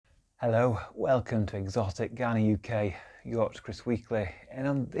Hello, welcome to Exotic Gardening UK, Yorkshire Kris Weekly, and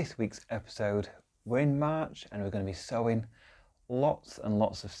on this week's episode we're in March and we're going to be sowing lots and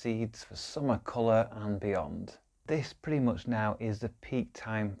lots of seeds for summer colour and beyond. This pretty much now is the peak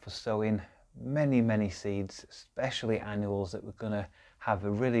time for sowing many seeds, especially annuals that we're going to have a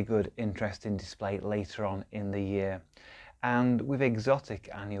really good interesting display later on in the year. And with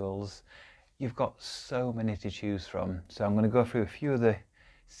exotic annuals you've got so many to choose from, so I'm going to go through a few of the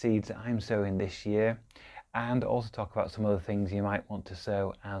seeds that I'm sowing this year and also talk about some other things you might want to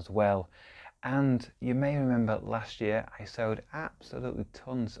sow as well. And you may remember last year I sowed absolutely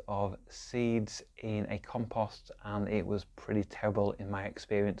tons of seeds in a compost and it was pretty terrible in my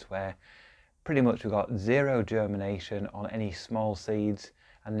experience, where pretty much we got zero germination on any small seeds,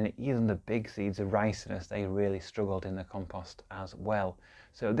 and then even the big seeds of ricinus, they really struggled in the compost as well.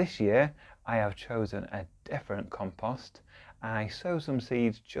 So this year I have chosen a different compost. I sowed some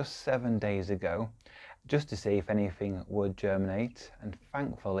seeds just 7 days ago just to see if anything would germinate, and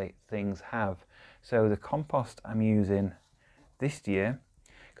thankfully things have. So the compost I'm using this year,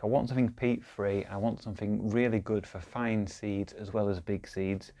 I want something peat free, I want something really good for fine seeds as well as big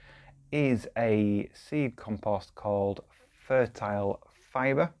seeds, is a seed compost called Fertile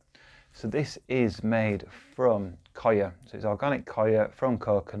Fibre. So this is made from coir, so it's organic coir from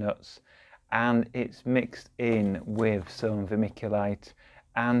coconuts, and it's mixed in with some vermiculite,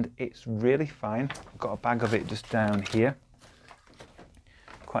 and it's really fine. I've got a bag of it just down here,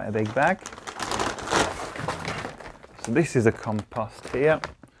 quite a big bag. So this is a compost here,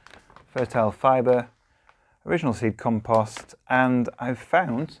 Fertile Fibre, original seed compost, and I've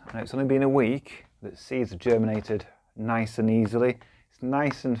found, and it's only been a week, that seeds have germinated nice and easily. It's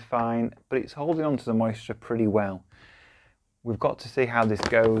nice and fine, but it's holding on to the moisture pretty well. We've got to see how this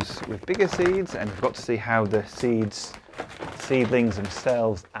goes with bigger seeds, and we've got to see how the seedlings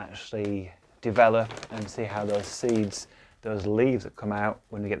themselves actually develop, and see how those seeds, those leaves that come out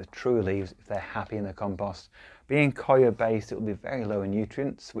when we get the true leaves, if they're happy in the compost. Being coir based, it will be very low in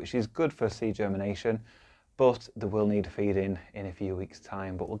nutrients, which is good for seed germination, but they will need feeding in a few weeks'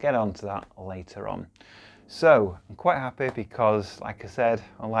 time, but we'll get on to that later on. So I'm quite happy because, like I said,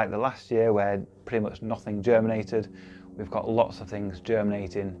 unlike the last year where pretty much nothing germinated, we've got lots of things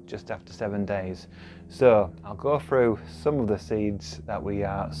germinating just after 7 days. So I'll go through some of the seeds that we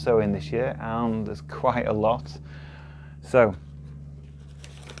are sowing this year, and there's quite a lot. So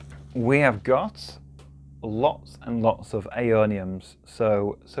we have got lots and lots of aeoniums.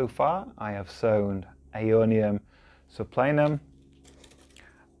 So far I have sown Aeonium subplanum,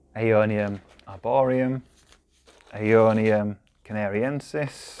 Aeonium arboreum, Aeonium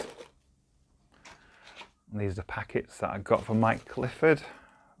canariensis. And these are the packets that I got from Mike Clifford.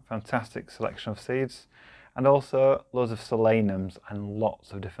 Fantastic selection of seeds. And also loads of Solanums and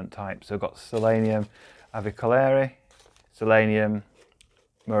lots of different types. So I've got Solanium aviculare, Solanium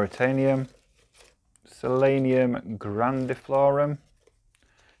mauritanium, Solanium grandiflorum,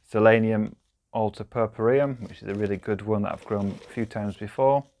 Solanium altipurpureum, which is a really good one that I've grown a few times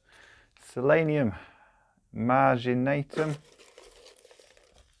before, Solanium marginatum,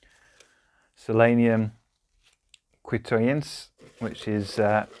 Solanium quitoyense, which is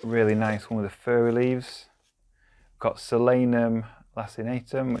a really nice one with the furry leaves. Got Solanum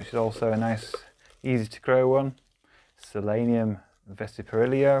lacinatum, which is also a nice, easy to grow one, Solanium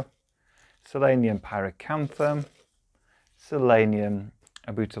vestiperilio, Solanium pyrocanthum, Solanium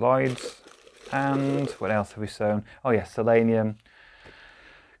abutyloides, and what else have we sown? Oh yes, Solanium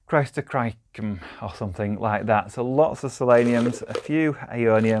Christocricum or something like that. So lots of Solaniums, a few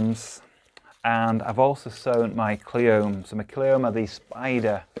Aeoniums, and I've also sown my Cleome. So my Cleome are these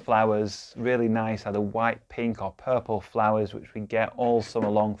spider flowers, really nice, either white, pink or purple flowers, which we get all summer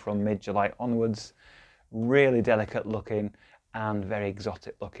long from mid-July onwards. Really delicate looking and very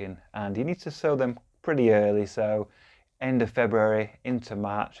exotic looking, and you need to sow them pretty early, so end of February into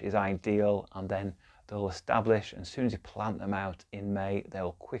March is ideal, and then they'll establish, and as soon as you plant them out in May,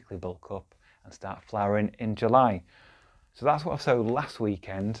 they'll quickly bulk up and start flowering in July. So that's what I sowed last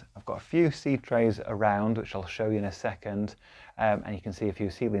weekend. I've got a few seed trays around, which I'll show you in a second, and you can see a few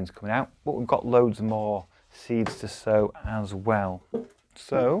seedlings coming out, but we've got loads more seeds to sow as well.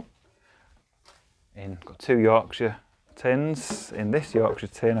 So got 2 Yorkshire tins. In this Yorkshire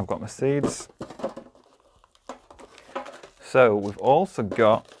tin I've got my seeds. So we've also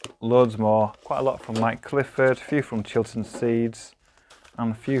got loads more, quite a lot from Mike Clifford, a few from Chiltern Seeds,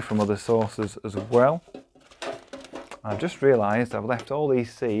 and a few from other sources as well. I've just realised I've left all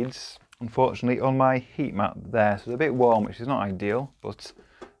these seeds, unfortunately, on my heat mat there, so they're a bit warm, which is not ideal, but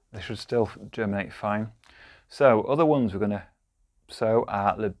they should still germinate fine. So other ones we're going to So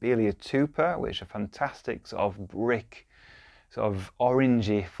Lobelia tuber, which are fantastic sort of brick, sort of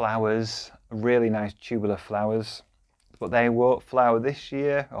orangey flowers, really nice tubular flowers. But they won't flower this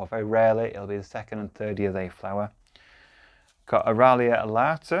year, or very rarely. It'll be the second and third year they flower. Got Aralia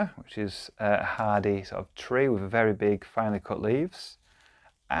alata, which is a hardy sort of tree with very big, finely cut leaves.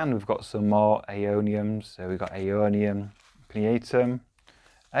 And we've got some more aeoniums. So we've got Aeonium pineatum,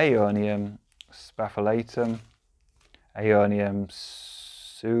 Aeonium spatulatum, Aeonium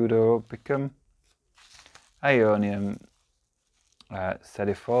pseudobicum, Aeonium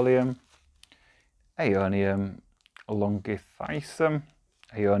sedifolium, Aeonium longithyssum,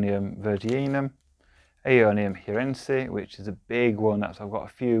 Aeonium virginum, Aeonium hirense, which is a big one. I've got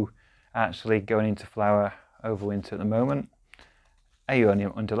a few actually going into flower over winter at the moment.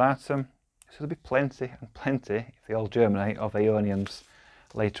 Aeonium undulatum. So there'll be plenty and plenty, if they all germinate, of Aeoniums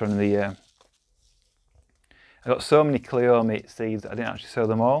later on in the year. I've got so many Cleome seeds that I didn't actually sow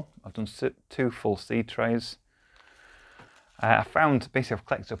them all. I've done 2 full seed trays. Basically I've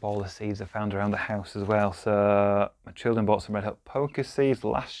collected up all the seeds I found around the house as well. So my children bought some red hot poker seeds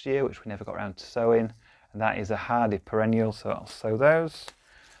last year, which we never got around to sowing. And that is a hardy perennial, so I'll sow those.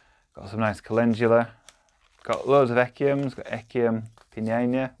 Got some nice calendula. Got loads of echiums. Got Echium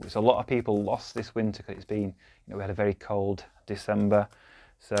pinania, which a lot of people lost this winter because it's been, we had a very cold December.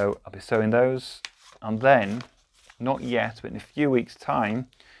 So I'll be sowing those. And then, not yet, but in a few weeks' time,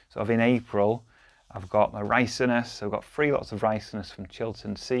 sort of in April, I've got my ricinus. So I've got 3 lots of ricinus from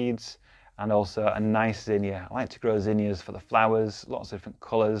Chiltern Seeds, and also a nice zinnia. I like to grow zinnias for the flowers, lots of different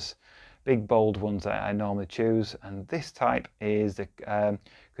colours, big bold ones that I normally choose. And this type is the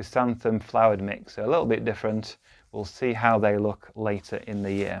chrysanthemum flowered mix, so a little bit different. We'll see how they look later in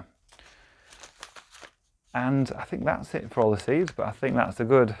the year. And I think that's it for all the seeds, but I think that's a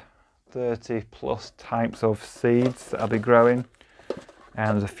good 30 plus types of seeds that I'll be growing.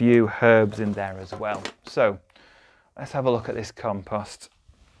 And there's a few herbs in there as well. So let's have a look at this compost.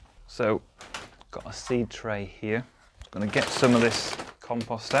 So I've got a seed tray here. I'm going to get some of this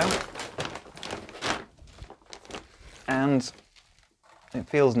compost out. And it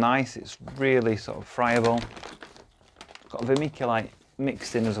feels nice. It's really sort of friable. Got vermiculite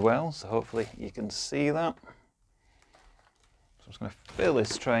mixed in as well, so hopefully you can see that. So I'm just going to fill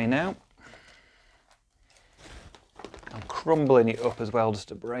this tray now. I'm crumbling it up as well just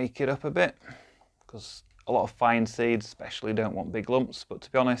to break it up a bit, because a lot of fine seeds especially don't want big lumps, but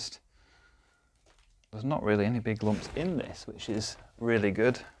to be honest, there's not really any big lumps in this, which is really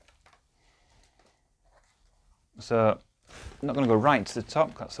good. So I'm not going to go right to the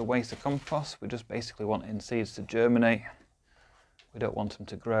top, that's a waste of compost. We just basically want seeds to germinate. We don't want them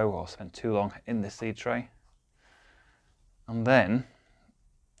to grow or spend too long in the seed tray. And then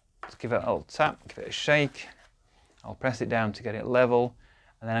let's give it a little tap, give it a shake. I'll press it down to get it level,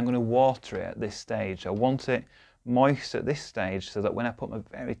 and then I'm going to water it at this stage. I want it moist at this stage so that when I put my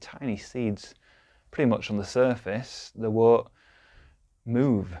very tiny seeds pretty much on the surface, they won't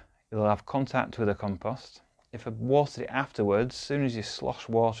move. It'll have contact with the compost. If I watered it afterwards, as soon as you slosh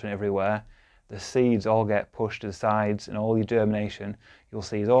water everywhere, the seeds all get pushed to the sides, and all your germination, you'll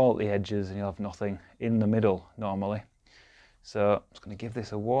see is all at the edges, and you'll have nothing in the middle normally. So I'm just going to give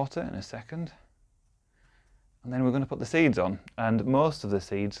this a water in a second. And then we're going to put the seeds on, and most of the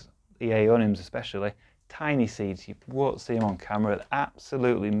seeds, the aeoniums especially, tiny seeds. You won't see them on camera. They're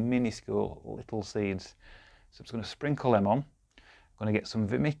absolutely minuscule little seeds. So I'm just going to sprinkle them on. I'm going to get some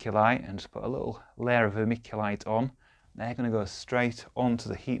vermiculite and just put a little layer of vermiculite on. They're going to go straight onto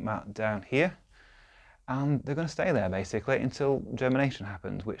the heat mat down here, and they're going to stay there basically until germination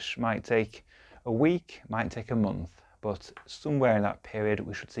happens, which might take a week, might take a month, but somewhere in that period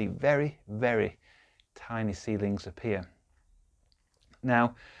we should see very, very tiny seedlings appear.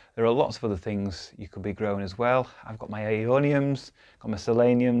 Now, there are lots of other things you could be growing as well. I've got my aeoniums, got my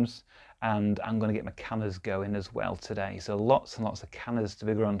seleniums, and I'm going to get my cannas going as well today. So lots and lots of cannas to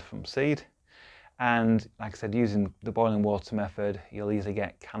be grown from seed. And like I said, using the boiling water method, you'll easily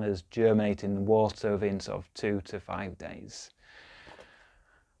get cannas germinating in the water within sort of 2 to 5 days.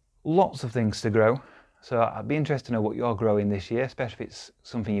 Lots of things to grow. So I'd be interested to know what you're growing this year, especially if it's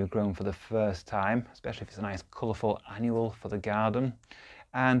something you've grown for the first time, especially if it's a nice colourful annual for the garden.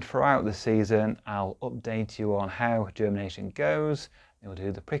 And throughout the season, I'll update you on how germination goes. We'll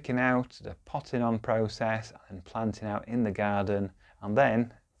do the pricking out, the potting on process, and planting out in the garden. And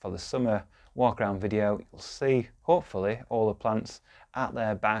then for the summer walk around video, you'll see, hopefully, all the plants at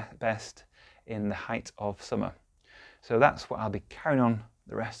their best in the height of summer. So that's what I'll be carrying on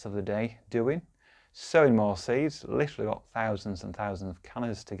the rest of the day doing. Sowing more seeds, literally got thousands and thousands of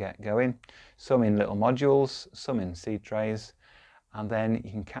cannas to get going. Some in little modules, some in seed trays. and then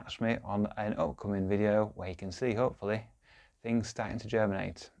you can catch me on an upcoming video where you can see, hopefully, things starting to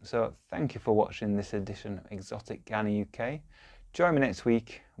germinate. So thank you for watching this edition of Exotic Gardening UK. Join me next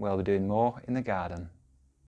week where I'll be doing more in the garden.